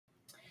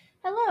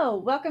Hello,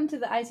 welcome to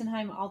the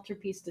Isenheim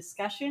altarpiece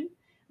discussion.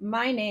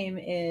 My name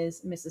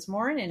is Mrs.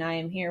 Morin, and I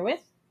am here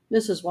with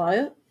Mrs.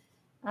 Wyatt.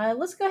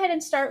 Let's go ahead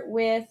and start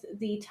with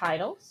the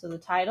title. So the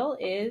title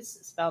is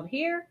spelled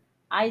here,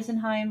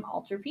 Isenheim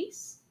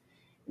altarpiece.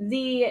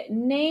 The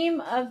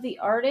name of the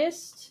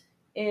artist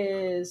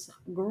is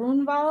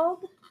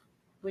Grunwald,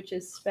 which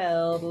is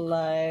spelled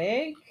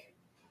like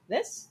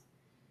this.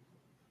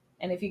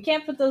 And if you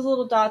can't put those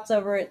little dots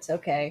over it, it's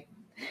okay.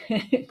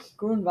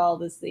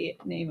 Grunwald is the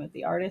name of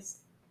the artist.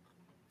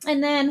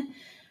 And then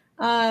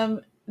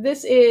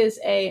this is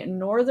a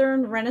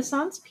Northern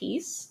Renaissance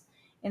piece.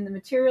 In the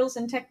materials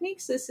and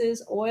techniques, this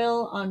is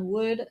oil on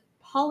wood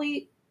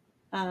polytip,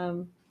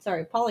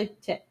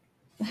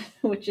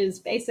 which is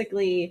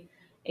basically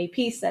a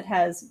piece that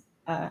has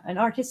an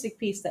artistic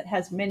piece that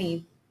has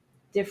many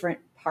different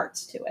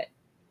parts to it.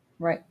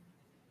 Right.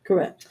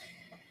 Correct.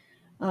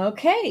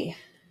 Okay.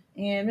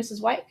 And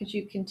Mrs. White, could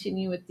you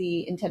continue with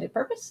the intended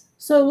purpose?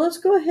 So let's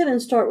go ahead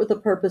and start with the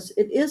purpose.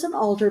 It is an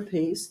altar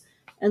piece,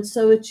 and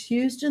so it's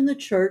used in the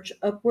church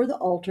up where the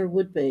altar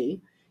would be.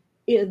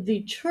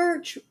 The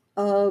church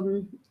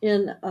in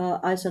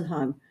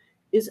Isenheim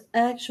is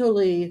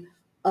actually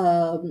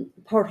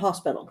part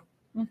hospital.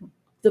 Mm-hmm.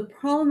 The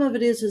problem of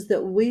it is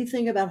that we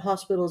think about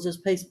hospitals as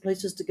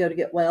places to go to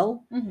get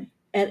well, Mm-hmm.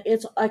 and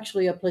it's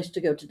actually a place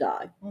to go to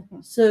die. Mm-hmm.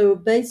 So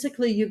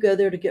basically, you go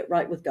there to get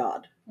right with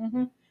God.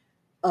 Mm-hmm.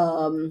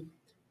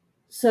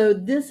 So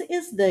this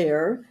is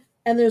there,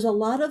 and there's a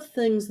lot of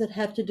things that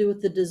have to do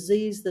with the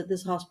disease that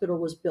this hospital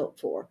was built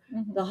for.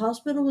 Mm-hmm. The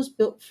hospital was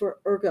built for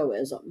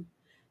ergoism,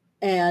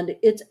 and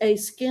it's a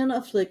skin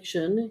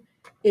affliction.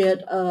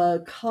 It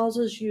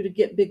causes you to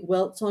get big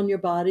welts on your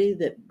body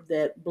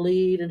that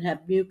bleed and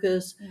have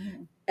mucus,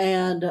 Mm-hmm.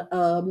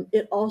 and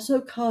it also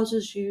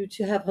causes you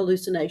to have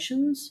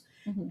hallucinations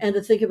Mm-hmm. and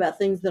to think about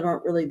things that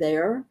aren't really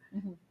there.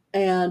 Mm-hmm.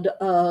 And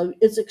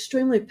it's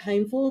extremely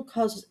painful,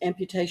 causes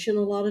amputation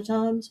a lot of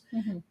times.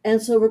 Mm-hmm.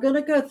 And so we're going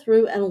to go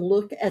through and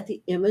look at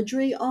the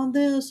imagery on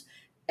this,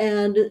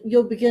 and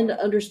you'll begin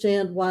to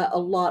understand why a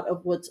lot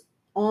of what's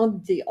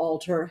on the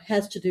altar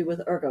has to do with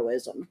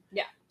ergoism.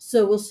 Yeah.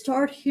 So we'll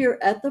start here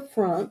at the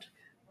front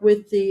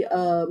with the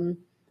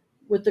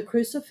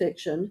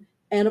crucifixion,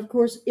 and of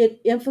course it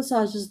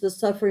emphasizes the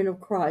suffering of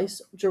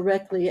Christ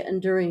directly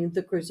and during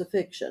the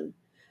crucifixion.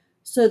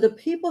 So the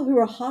people who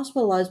are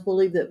hospitalized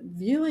believe that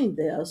viewing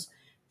this,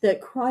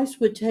 that Christ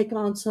would take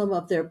on some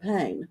of their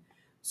pain.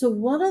 So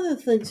one of the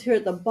things here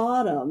at the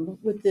bottom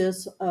with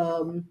this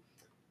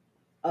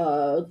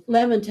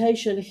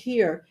lamentation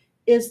here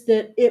is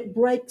that it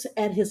breaks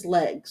at his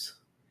legs,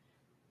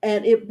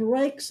 and it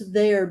breaks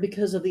there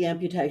because of the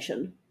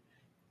amputation.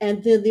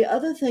 And then the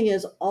other thing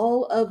is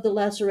all of the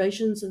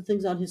lacerations and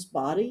things on his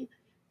body,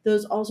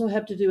 those also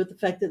have to do with the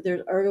fact that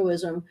there's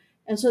ergoism.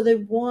 And so they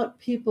want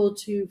people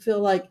to feel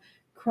like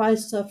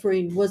Christ's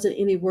suffering wasn't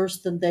any worse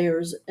than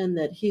theirs, and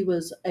that he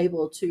was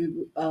able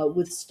to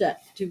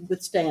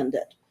withstand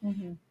it.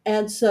 Mm-hmm.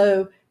 And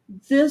so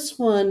this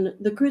one,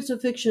 the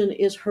crucifixion,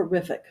 is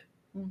horrific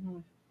Mm-hmm.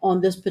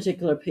 on this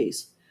particular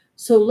piece.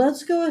 So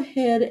let's go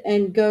ahead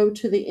and go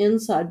to the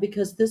inside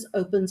because this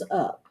opens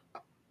up.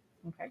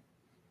 Okay.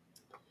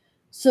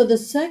 So the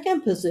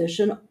second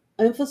position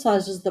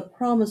emphasizes the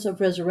promise of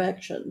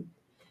resurrection.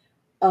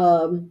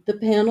 The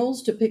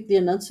panels depict the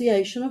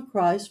Annunciation of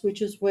Christ,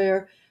 which is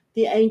where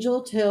the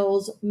angel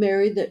tells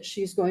Mary that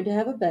she's going to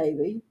have a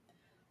baby.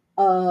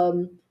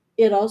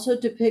 It also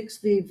depicts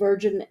the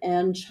Virgin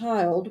and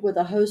Child with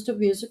a host of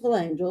musical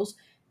angels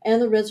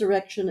and the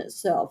resurrection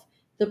itself.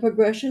 The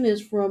progression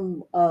is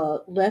from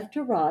left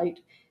to right,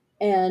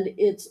 and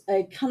it's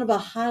a kind of a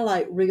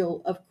highlight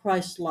reel of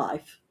Christ's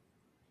life.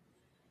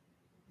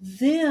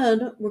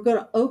 Then we're going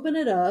to open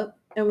it up,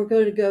 and we're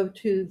going to go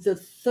to the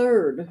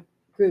third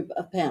group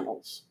of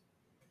panels.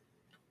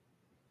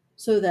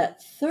 So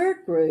that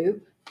third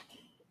group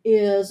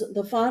is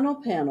the final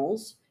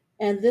panels,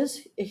 and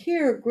this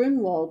here,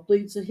 Grunwald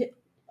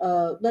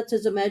lets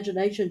his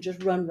imagination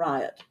just run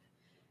riot.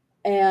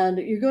 And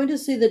you're going to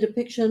see the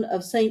depiction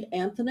of Saint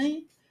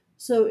Anthony.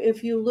 So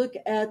if you look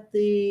at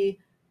the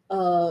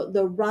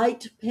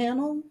right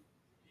panel,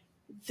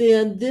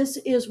 then this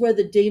is where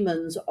the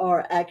demons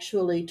are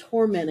actually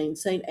tormenting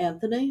Saint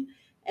Anthony,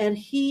 and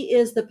he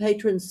is the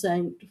patron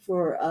saint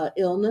for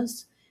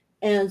illness,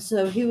 and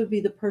so he would be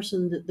the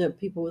person that the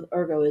people with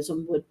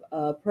ergoism would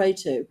pray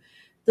to.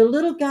 The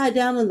little guy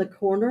down in the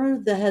corner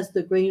that has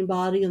the green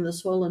body and the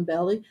swollen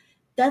belly,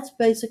 that's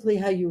basically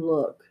how you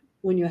look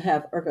when you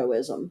have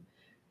ergoism.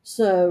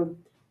 So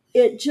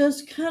it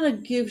just kind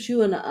of gives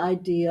you an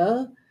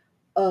idea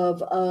of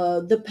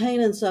the pain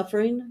and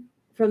suffering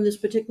from this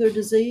particular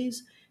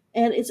disease.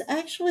 And it's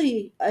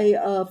actually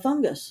a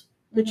fungus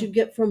that Mm-hmm. you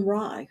get from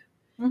rye.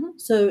 Mm-hmm.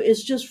 So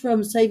it's just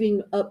from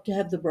saving up to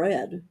have the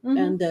bread, Mm-hmm.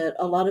 and that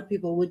a lot of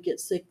people would get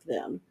sick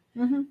then.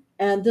 Mm-hmm.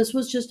 And this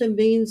was just a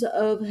means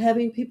of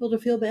having people to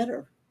feel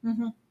better.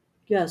 Mm-hmm.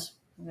 Yes.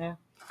 Yeah.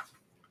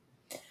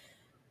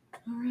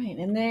 All right.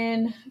 And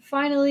then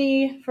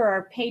finally, for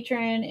our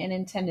patron and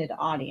intended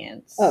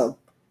audience. Oh,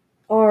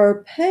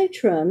 our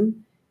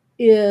patron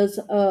is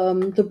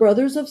the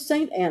Brothers of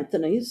St.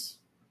 Anthony's.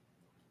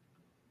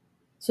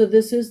 So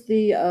this is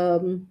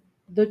the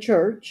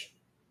church,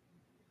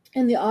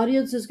 and the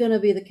audience is going to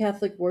be the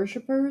Catholic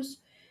worshipers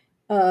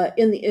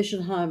in the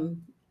Isenheim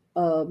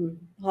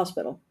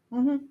hospital.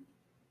 Mm-hmm.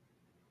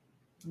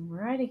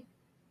 Alrighty.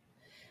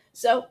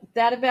 So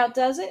that about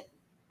does it.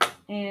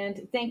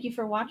 And thank you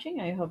for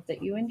watching. I hope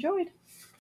that you enjoyed.